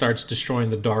 she starts destroying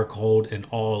the Darkhold in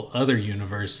all other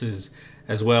universes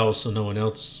as well, so no one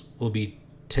else will be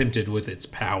tempted with its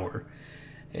power.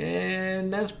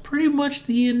 And that's pretty much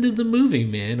the end of the movie,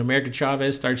 man. America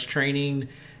Chavez starts training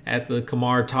at the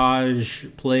Kamar Taj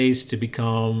place to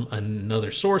become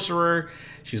another sorcerer.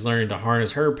 She's learning to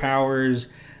harness her powers.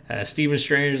 Stephen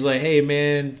Strange is like, hey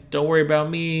man, don't worry about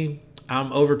me.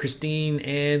 I'm over Christine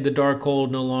and the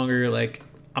Darkhold no longer. Like,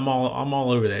 I'm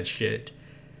all over that shit.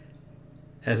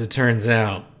 As it turns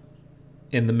out,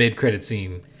 in the mid-credit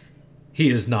scene, he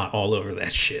is not all over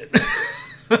that shit.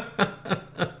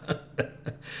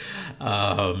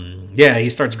 Yeah, he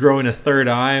starts growing a third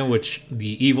eye, which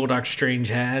the evil Doctor Strange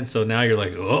had. So now you're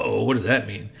like, oh, what does that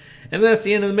mean? And that's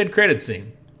the end of the mid-credit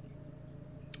scene.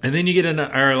 And then you get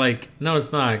no,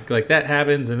 it's not. Like, that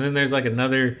happens, and then there's, like,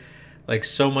 another, like,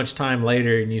 so much time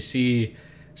later, and you see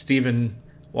Steven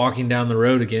walking down the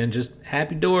road again, just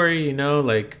happy dory, you know,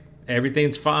 like,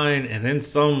 everything's fine. And then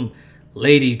some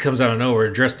lady comes out of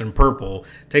nowhere dressed in purple,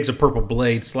 takes a purple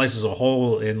blade, slices a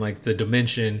hole in, like, the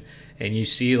dimension, and you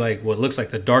see, like, what looks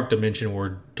like the dark dimension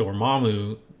where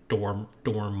Dormammu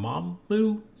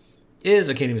is.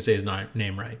 I can't even say his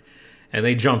name right. And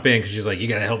they jump in because she's like, you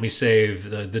got to help me save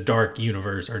the dark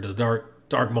universe or the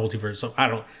dark multiverse. So I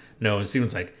don't know. And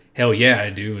Steven's like, hell yeah, I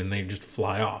do. And they just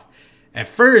fly off. At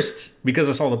first, because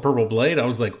I saw the purple blade, I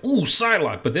was like, ooh,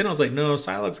 Psylocke. But then I was like, no,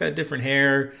 Psylocke's got different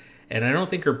hair. And I don't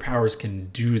think her powers can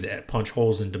do that, punch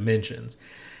holes in dimensions.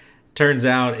 Turns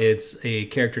out it's a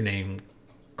character named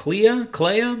Clea,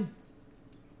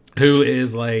 who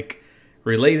is, like,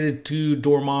 related to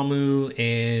Dormammu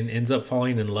and ends up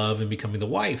falling in love and becoming the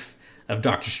wife of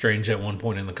Doctor Strange at one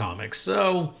point in the comics.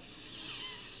 So,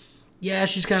 yeah,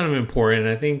 she's kind of important.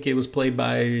 I think it was played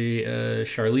by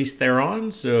Charlize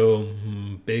Theron. So,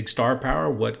 big star power.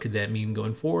 What could that mean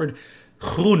going forward?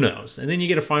 Who knows? And then you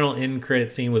get a final end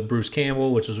credit scene with Bruce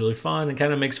Campbell, which was really fun and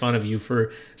kind of makes fun of you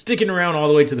for sticking around all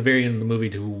the way to the very end of the movie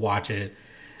to watch it.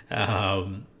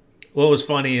 What was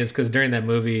funny is because during that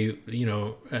movie, you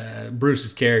know,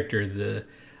 Bruce's character, the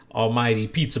almighty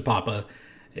Pizza Papa,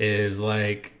 is,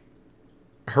 like,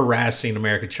 harassing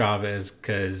America Chavez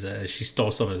because she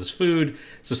stole some of his food.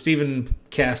 So Steven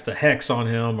cast a hex on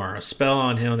him or a spell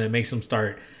on him that makes him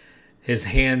his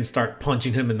hands start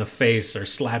punching him in the face or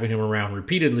slapping him around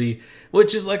repeatedly,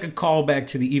 which is like a callback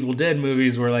to the Evil Dead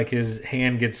movies where, like, his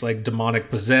hand gets, like, demonic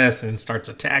possessed and starts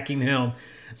attacking him.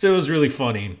 So it was really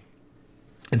funny.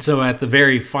 And so at the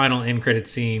very final end credit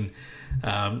scene,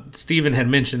 Steven had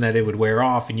mentioned that it would wear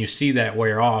off, and you see that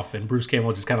wear off, and Bruce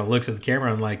Campbell just kind of looks at the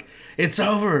camera and, like, it's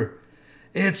over.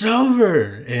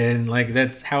 And, like,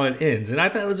 that's how it ends. And I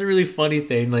thought it was a really funny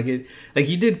thing. Like,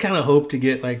 you did kind of hope to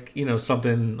get, like, you know,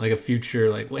 something like a future,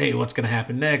 like, wait, what's going to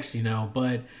happen next, you know?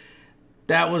 But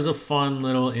that was a fun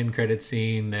little end credit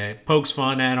scene that pokes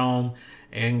fun at him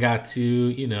and got to,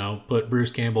 you know, put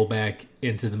Bruce Campbell back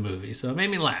into the movie. So it made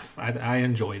me laugh. I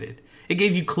enjoyed it. It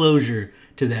gave you closure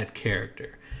to that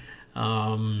character.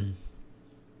 But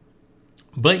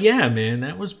yeah, man,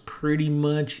 that was pretty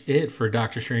much it for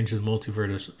Doctor Strange's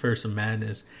Multiverse of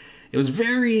Madness. It was a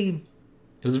very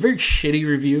shitty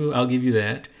review, I'll give you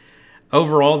that.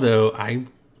 Overall, though,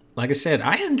 like I said,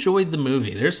 I enjoyed the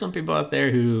movie. There's some people out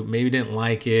there who maybe didn't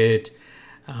like it,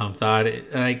 thought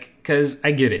it, like, because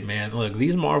I get it, man. Look,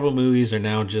 these Marvel movies are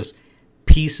now just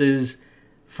pieces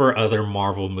for other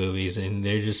Marvel movies, and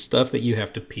they're just stuff that you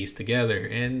have to piece together.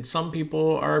 And some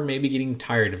people are maybe getting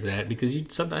tired of that because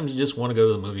sometimes you just want to go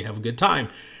to the movie, have a good time.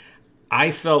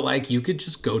 I felt like you could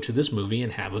just go to this movie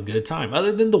and have a good time.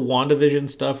 Other than the WandaVision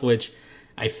stuff, which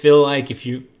I feel like if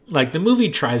you, like, the movie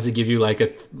tries to give you like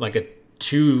a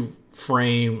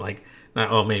 2-frame, like,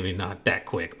 maybe not that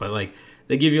quick, but, like,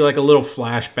 they give you, like, a little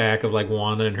flashback of, like,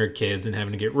 Wanda and her kids and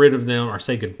having to get rid of them or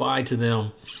say goodbye to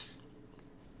them,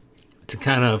 to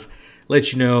kind of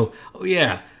let you know, oh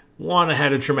yeah, Wanda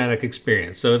had a traumatic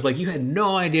experience. So if, like, you had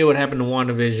no idea what happened to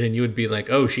WandaVision, you would be like,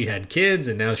 oh, she had kids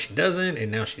and now she doesn't,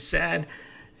 and now she's sad,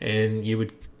 and you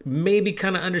would maybe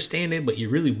kind of understand it, but you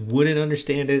really wouldn't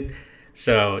understand it.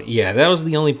 So yeah, that was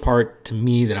the only part to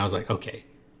me that I was like, okay,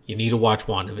 you need to watch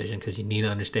WandaVision because you need to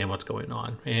understand what's going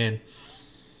on. And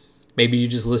maybe you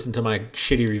just listen to my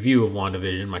shitty review of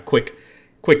WandaVision, my quick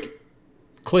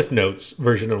Cliff Notes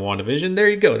version of WandaVision. There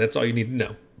you go. That's all you need to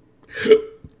know.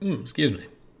 Excuse me.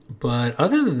 But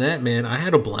other than that, man, I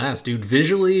had a blast, dude.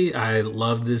 Visually, I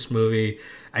loved this movie.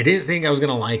 I didn't think I was going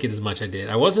to like it as much as I did.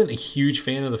 I wasn't a huge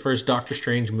fan of the first Doctor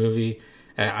Strange movie.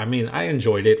 I mean, I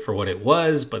enjoyed it for what it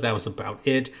was, but that was about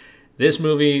it. This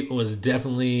movie was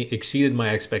definitely exceeded my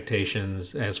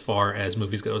expectations as far as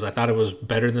movies goes. I thought it was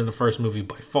better than the first movie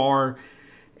by far,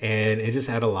 and it just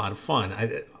had a lot of fun.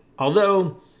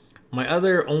 Although my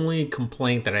other only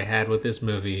complaint that I had with this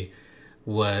movie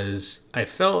was I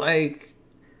felt like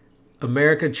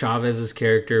America Chavez's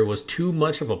character was too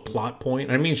much of a plot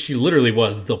point. I mean, she literally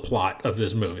was the plot of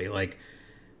this movie. Like,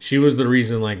 she was the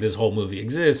reason, like, this whole movie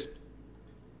exists.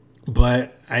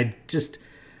 But I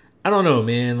don't know,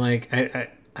 man. Like, I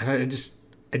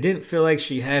I didn't feel like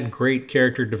she had great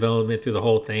character development through the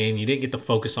whole thing. You didn't get to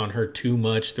focus on her too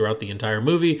much throughout the entire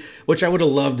movie, which I would have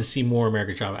loved to see more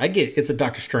America Chavez. I get it's a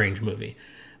Doctor Strange movie,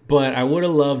 but I would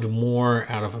have loved more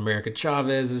out of America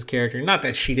Chavez's character. Not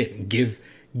that she didn't give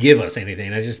us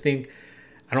anything. I just think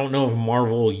I don't know if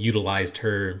Marvel utilized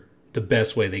her the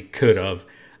best way they could have,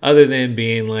 other than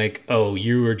being like, oh,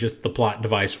 you were just the plot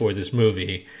device for this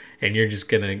movie, and you're just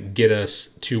gonna get us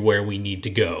to where we need to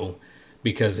go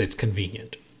because it's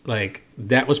convenient. Like,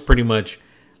 that was pretty much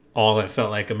all it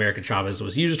felt like America Chavez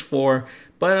was used for.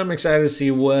 But I'm excited to see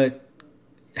what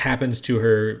happens to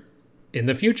her in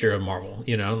the future of Marvel.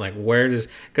 You know, like, where does...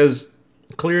 Because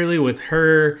clearly with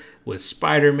her, with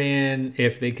Spider-Man,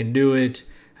 if they can do it,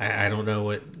 I don't know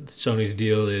what Sony's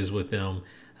deal is with them.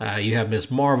 You have Miss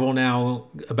Marvel now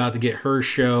about to get her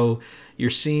show.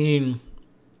 You're seeing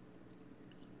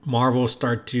Marvel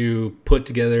start to put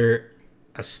together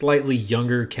a slightly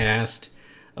younger cast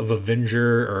of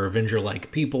Avenger or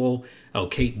Avenger-like people. Oh,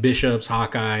 Kate Bishop's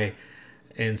Hawkeye.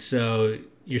 And so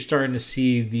you're starting to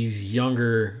see these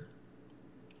younger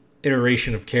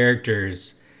iteration of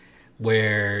characters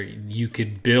where you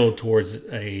could build towards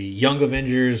a young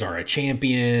Avengers or a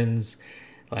Champions.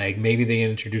 Like, maybe they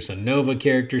introduce a Nova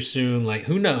character soon. Like,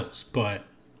 who knows? But,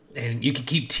 and you could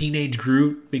keep Teenage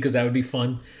Groot because that would be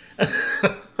fun.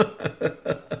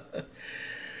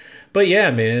 But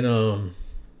yeah, man,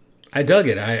 I dug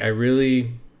it. I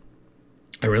really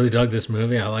dug this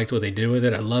movie. I liked what they did with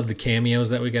it. I love the cameos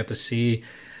that we got to see.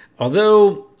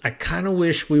 Although I kind of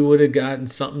wish we would have gotten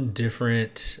something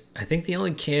different. I think the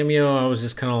only cameo I was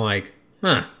just kind of like,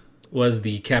 was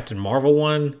the Captain Marvel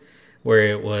one, where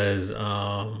it was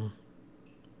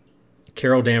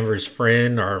Carol Danvers'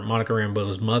 friend or Monica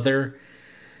Rambeau's mother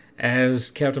as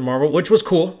Captain Marvel, which was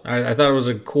cool. I thought it was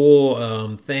a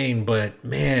cool thing, but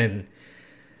man,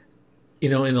 you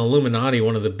know, in the Illuminati,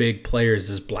 one of the big players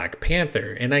is Black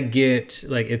Panther, and I get,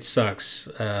 like, it sucks.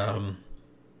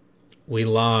 We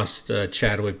lost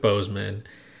Chadwick Boseman,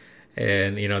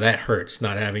 and, you know, that hurts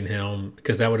not having him,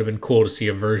 because that would have been cool to see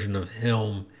a version of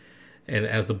him and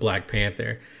as the Black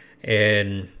Panther.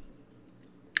 And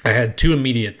I had two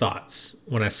immediate thoughts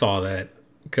when I saw that.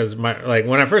 Because when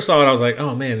I first saw it, I was like,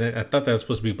 "Oh man, I thought that was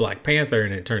supposed to be Black Panther,"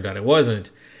 and it turned out it wasn't,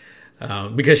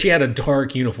 because she had a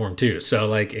dark uniform too. So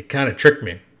like, it kind of tricked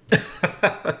me.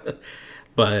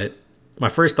 But my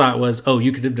first thought was, "Oh,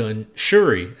 you could have done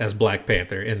Shuri as Black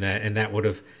Panther in that, and that would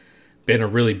have been a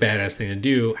really badass thing to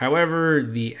do." However,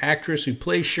 the actress who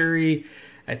plays Shuri,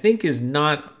 I think, is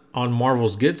not on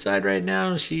Marvel's good side right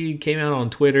now. She came out on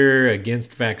Twitter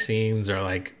against vaccines, or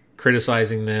like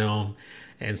criticizing them.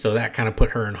 And so that kind of put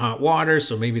her in hot water.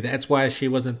 So maybe that's why she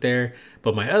wasn't there.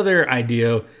 But my other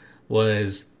idea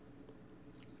was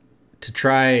to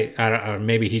try,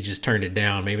 maybe he just turned it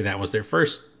down. Maybe that was their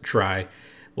first try,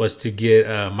 was to get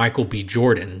Michael B.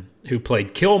 Jordan, who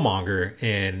played Killmonger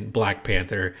in Black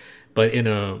Panther, but in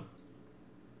a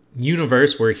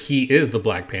universe where he is the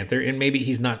Black Panther, and maybe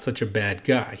he's not such a bad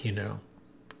guy, you know?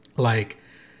 Like,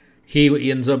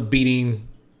 he ends up beating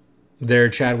their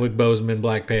Chadwick Boseman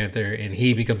Black Panther, and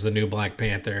he becomes the new Black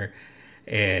Panther,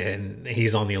 and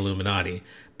he's on the Illuminati.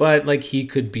 But like, he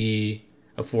could be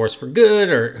a force for good,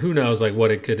 or who knows, like,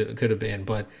 what it could have been.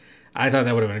 But I thought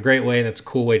that would have been a great way. That's a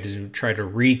cool way to try to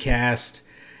recast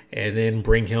and then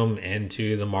bring him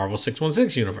into the Marvel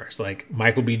 616 universe, like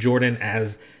Michael B. Jordan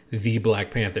as the Black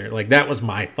Panther. Like, that was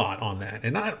my thought on that.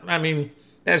 And I mean,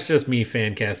 that's just me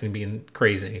fan casting being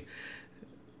crazy.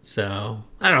 So,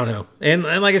 I don't know. And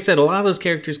like I said, a lot of those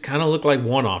characters kind of look like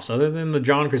one-offs, other than the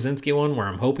John Krasinski one, where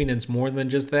I'm hoping it's more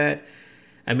than just that.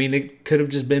 I mean, it could have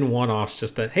just been one-offs,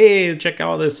 just that, hey, check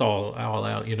all this all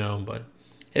out, you know, but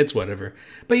it's whatever.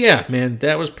 But yeah, man,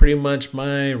 that was pretty much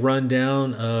my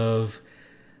rundown of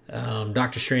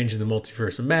Doctor Strange and the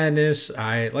Multiverse of Madness.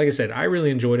 Like I said, I really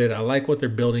enjoyed it. I like what they're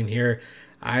building here.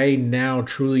 I now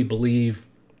truly believe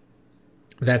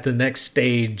that the next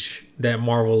stage that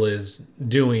Marvel is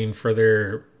doing for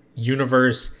their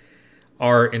universe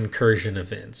are incursion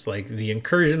events. Like the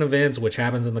incursion events, which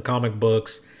happens in the comic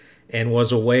books and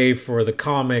was a way for the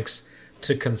comics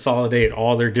to consolidate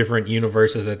all their different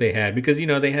universes that they had. Because, you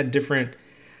know, they had different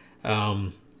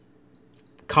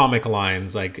comic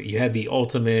lines. Like, you had the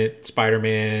Ultimate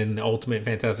Spider-Man, the Ultimate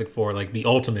Fantastic Four, like the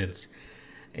Ultimates.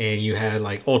 And you had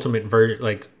like Ultimate version,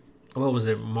 like, what was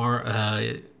it?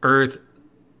 Earth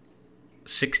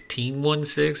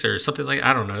 1616 or something like,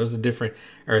 I don't know, it was a different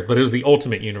Earth, but it was the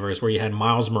Ultimate Universe where you had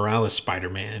Miles Morales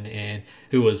Spider-Man, and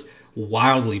who was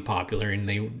wildly popular, and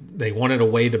they wanted a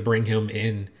way to bring him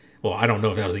in. Well, I don't know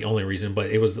if that was the only reason,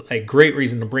 but it was a great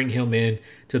reason to bring him in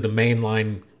to the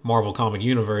mainline Marvel comic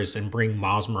universe and bring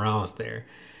Miles Morales there.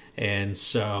 And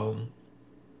so,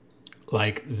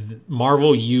 like,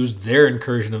 Marvel used their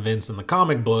incursion events in the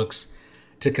comic books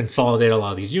to consolidate a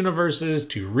lot of these universes,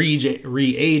 to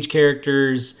re-age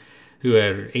characters who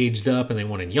had aged up and they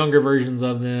wanted younger versions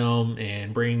of them,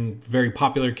 and bring very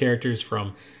popular characters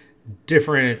from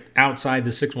different outside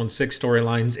the 616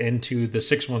 storylines into the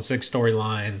 616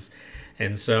 storylines.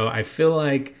 And so I feel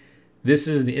like this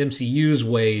is the MCU's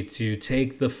way to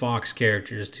take the Fox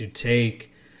characters, to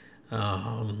take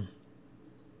some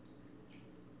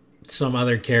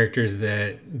other characters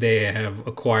that they have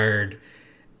acquired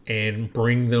and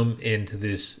bring them into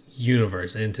this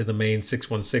universe, into the main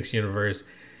 616 universe.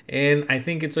 And I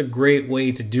think it's a great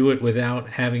way to do it without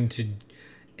having to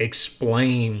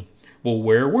explain, well,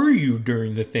 where were you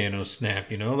during the Thanos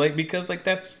snap? You know, like, because like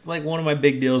that's like one of my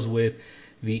big deals with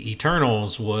the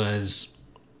Eternals was,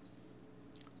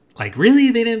 like,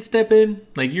 really, they didn't step in?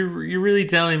 Like, you're really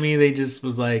telling me they just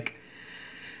was like,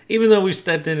 even though we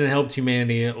stepped in and helped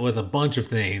humanity with a bunch of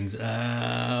things,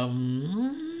 not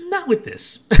with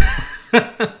this.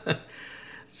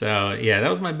 So yeah, that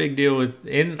was my big deal with,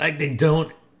 and like they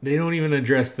don't even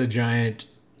address the giant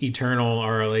Eternal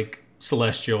or like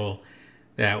Celestial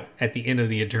that at the end of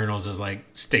the Eternals is like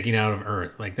sticking out of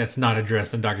Earth. Like, that's not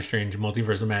addressed in Doctor Strange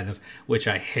Multiverse of Madness, which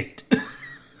I hate.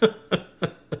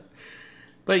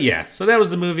 But yeah, so that was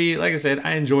the movie. Like I said,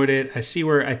 I enjoyed it. I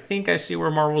think I see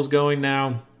where Marvel's going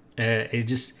now.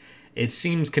 It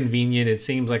seems convenient. It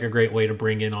seems like a great way to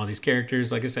bring in all these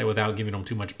characters, like I said, without giving them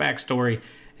too much backstory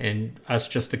and us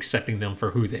just accepting them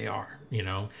for who they are, you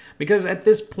know? Because at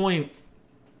this point,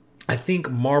 I think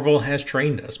Marvel has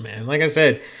trained us, man. Like I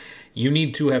said, you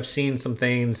need to have seen some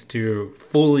things to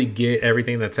fully get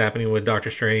everything that's happening with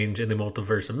Doctor Strange in the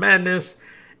Multiverse of Madness.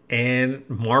 And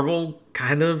Marvel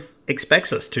kind of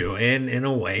expects us to. And in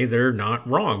a way, they're not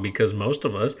wrong, because most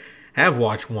of us have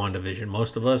watched WandaVision.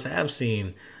 Most of us have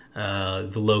seen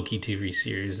the Loki TV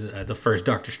series, the first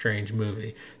Doctor Strange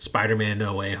movie, Spider-Man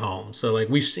No Way Home. So, like,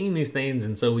 we've seen these things,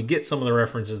 and so we get some of the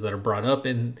references that are brought up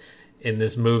in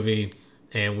this movie,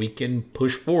 and we can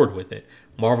push forward with it.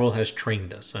 Marvel has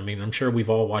trained us. I mean, I'm sure we've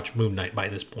all watched Moon Knight by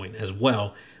this point as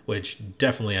well, which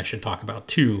definitely I should talk about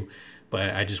too.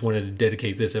 But I just wanted to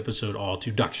dedicate this episode all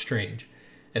to Doctor Strange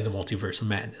and the Multiverse of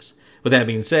Madness. With that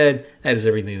being said, that is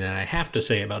everything that I have to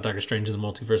say about Doctor Strange and the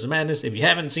Multiverse of Madness. If you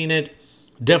haven't seen it,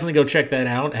 definitely go check that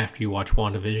out after you watch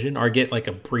WandaVision, or get like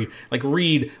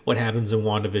read what happens in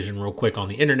WandaVision real quick on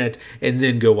the internet, and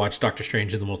then go watch Doctor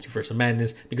Strange and the Multiverse of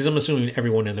Madness, because I'm assuming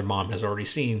everyone and their mom has already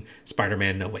seen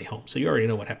Spider-Man No Way Home. So you already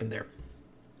know what happened there.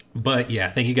 But yeah,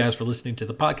 thank you guys for listening to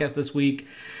the podcast this week.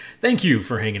 Thank you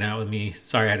for hanging out with me.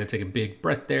 Sorry I had to take a big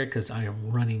breath there because I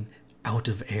am running out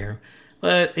of air.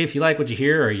 But if you like what you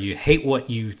hear, or you hate what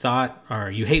you thought,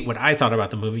 or you hate what I thought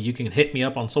about the movie, you can hit me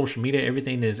up on social media.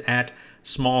 Everything is at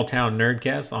Small Town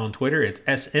Nerdcast. On Twitter, it's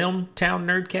SM Town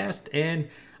Nerdcast. And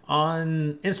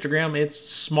on Instagram, it's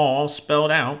small,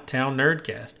 spelled out, Town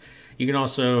Nerdcast. You can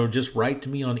also just write to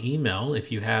me on email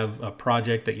if you have a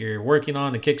project that you're working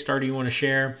on, a Kickstarter you want to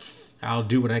share. I'll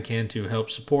do what I can to help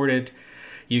support it.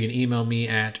 You can email me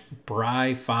at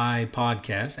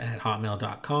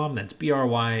bryfypodcast@hotmail.com. That's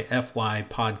BRYFY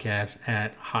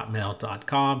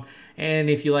podcast@hotmail.com. And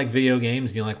if you like video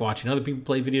games and you like watching other people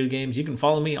play video games, you can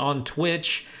follow me on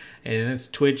Twitch. And that's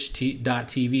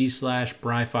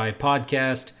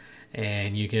twitch.tv/bryfypodcast.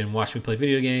 And you can watch me play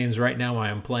video games. Right now I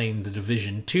am playing The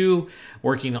Division 2,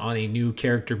 working on a new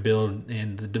character build.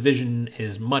 And The Division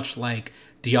is much like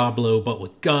Diablo, but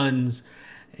with guns.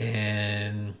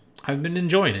 And I've been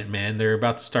enjoying it, man. They're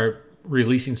about to start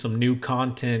releasing some new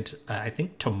content, I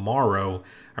think tomorrow,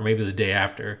 or maybe the day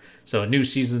after. So a new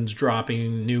season's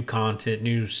dropping, new content,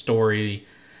 new story.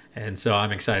 And so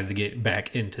I'm excited to get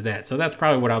back into that. So that's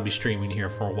probably what I'll be streaming here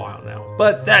for a while now.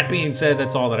 But that being said,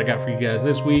 that's all that I got for you guys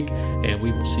this week. And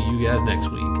we will see you guys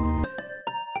next week.